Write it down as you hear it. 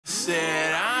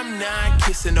said I'm not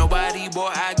kissing nobody,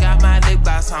 boy, I got my lip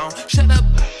gloss on. Shut up,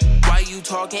 why you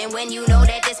talking when you know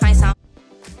that this might sound.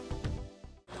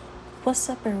 What's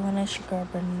up everyone, it's your girl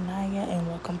Bernaya and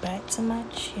welcome back to my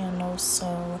channel.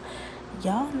 So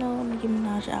y'all know Nicki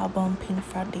Minaj album Pink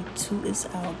Friday 2 is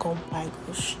out. Go buy,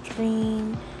 go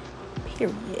stream,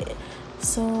 period.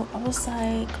 So I was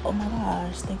like, oh my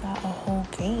gosh, they got a whole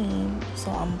game,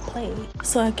 so I'm gonna play.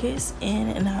 So I gets in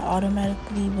and I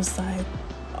automatically was like,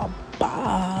 a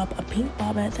bob, a pink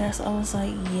bob at that. So I was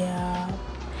like, yeah,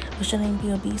 what's your name,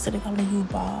 B.O.B.? So they calling you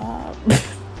Bob.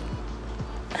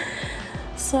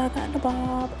 So I got the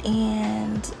bob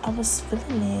and I was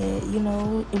feeling it, you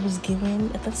know, it was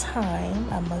given at the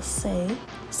time, I must say.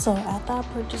 So after I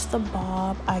purchased the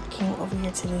bob, I came over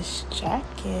here to this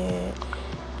jacket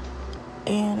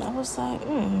and I was like,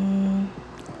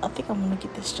 I think I'm gonna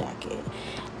get this jacket.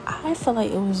 I felt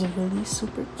like it was really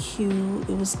super cute.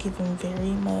 It was given very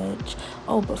much.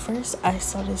 Oh, but first I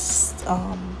saw this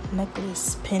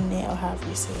necklace, pendant, or however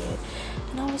you say it,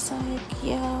 and I was like,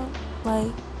 yeah,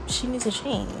 like, she needs a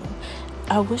chain.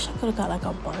 I wish I could have got like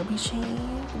a Barbie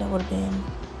chain. That would have been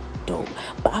dope.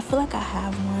 But I feel like I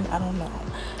have one. I don't know.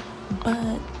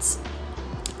 But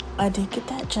I did get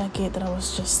that jacket that I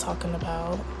was just talking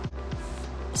about.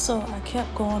 So I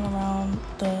kept going around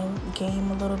the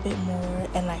game a little bit more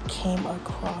and I came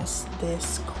across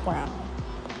this crown.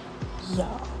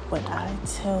 Y'all, when I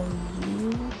tell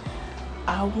you,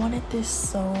 I wanted this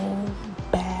so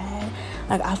bad.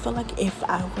 Like, I feel like if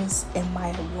I was in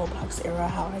my Roblox era,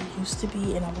 how I used to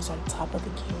be, and I was on top of the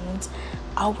games,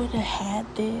 I would have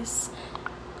had this,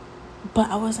 but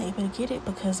I wasn't able to get it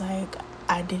because, like,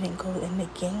 I didn't go in the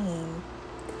game,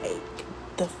 like,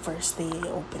 the first day it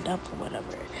opened up or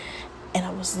whatever. And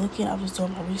I was looking, I was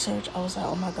doing my research, I was like,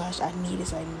 oh my gosh, I need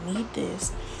this, I need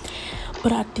this.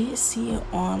 But I did see it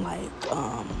on like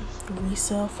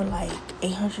resale for like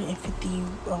 850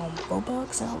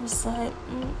 Robux, and I was like,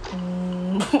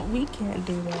 we can't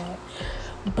do that.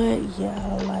 But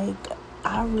yeah, like,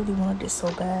 I really wanted it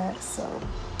so bad, so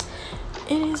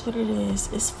it is what it is.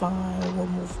 It's fine, we'll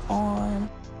move on.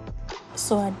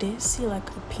 So I did see like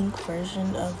a pink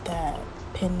version of that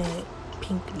pendant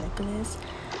pink necklace.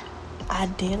 I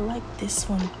did like this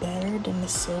one better than the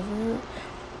silver,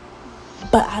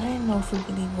 but I didn't know if it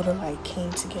really would have like came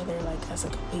together like as a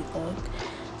complete look.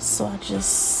 So I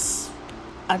just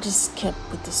kept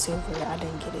with the silver. I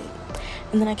didn't get it.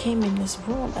 And then I came in this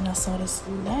room and I saw this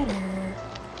letter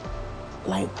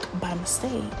like by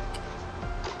mistake,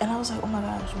 and I was like, oh my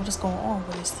gosh, what is going on?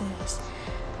 What is this?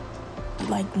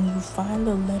 Like, when you find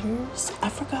the letters, I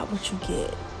forgot what you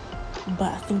get,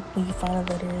 but I think when you find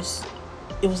the letters,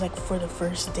 it was like for the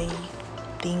first day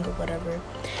thing or whatever,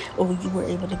 or you were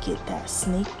able to get that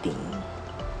snake thing.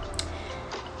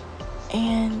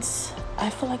 And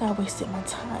I feel like I wasted my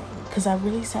time because I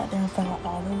really sat there and found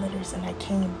all the letters, and I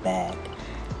came back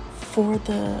for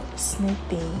the snake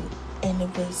thing and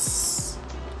it was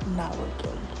not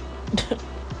working.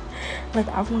 Like,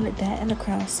 I wanted that and the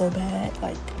crown so bad.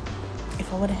 Like,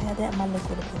 if I would have had that, my look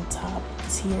would have been top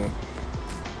tier.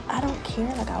 I don't care,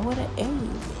 like, I would have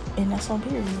ate, and that's on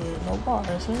period, no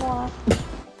bars,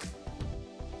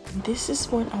 This is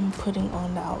what I'm putting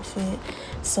on the outfit.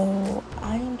 So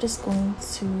I am just going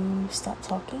to stop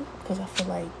talking because I feel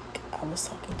like I was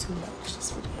talking too much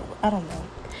this video. I don't know,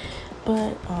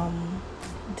 but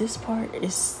this part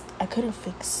is, I couldn't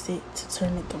fix it to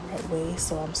turn it the right way,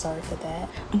 so I'm sorry for that.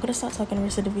 I'm gonna stop talking the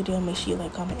rest of the video. Make sure you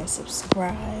like, comment, and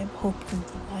subscribe. Hope you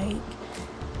like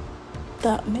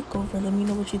the makeover. Let me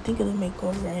know what you think of the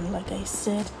makeover, and like I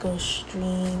said, go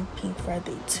stream Pink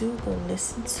Friday 2, go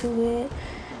listen to it,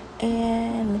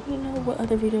 and let me know what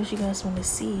other videos you guys want to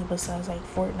see besides like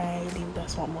Fortnite. If you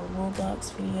guys want more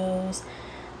Roblox videos.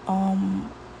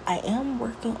 I am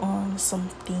working on some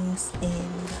things in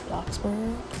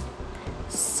Bloxburg,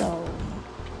 so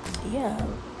yeah,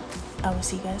 I will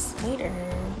see you guys later.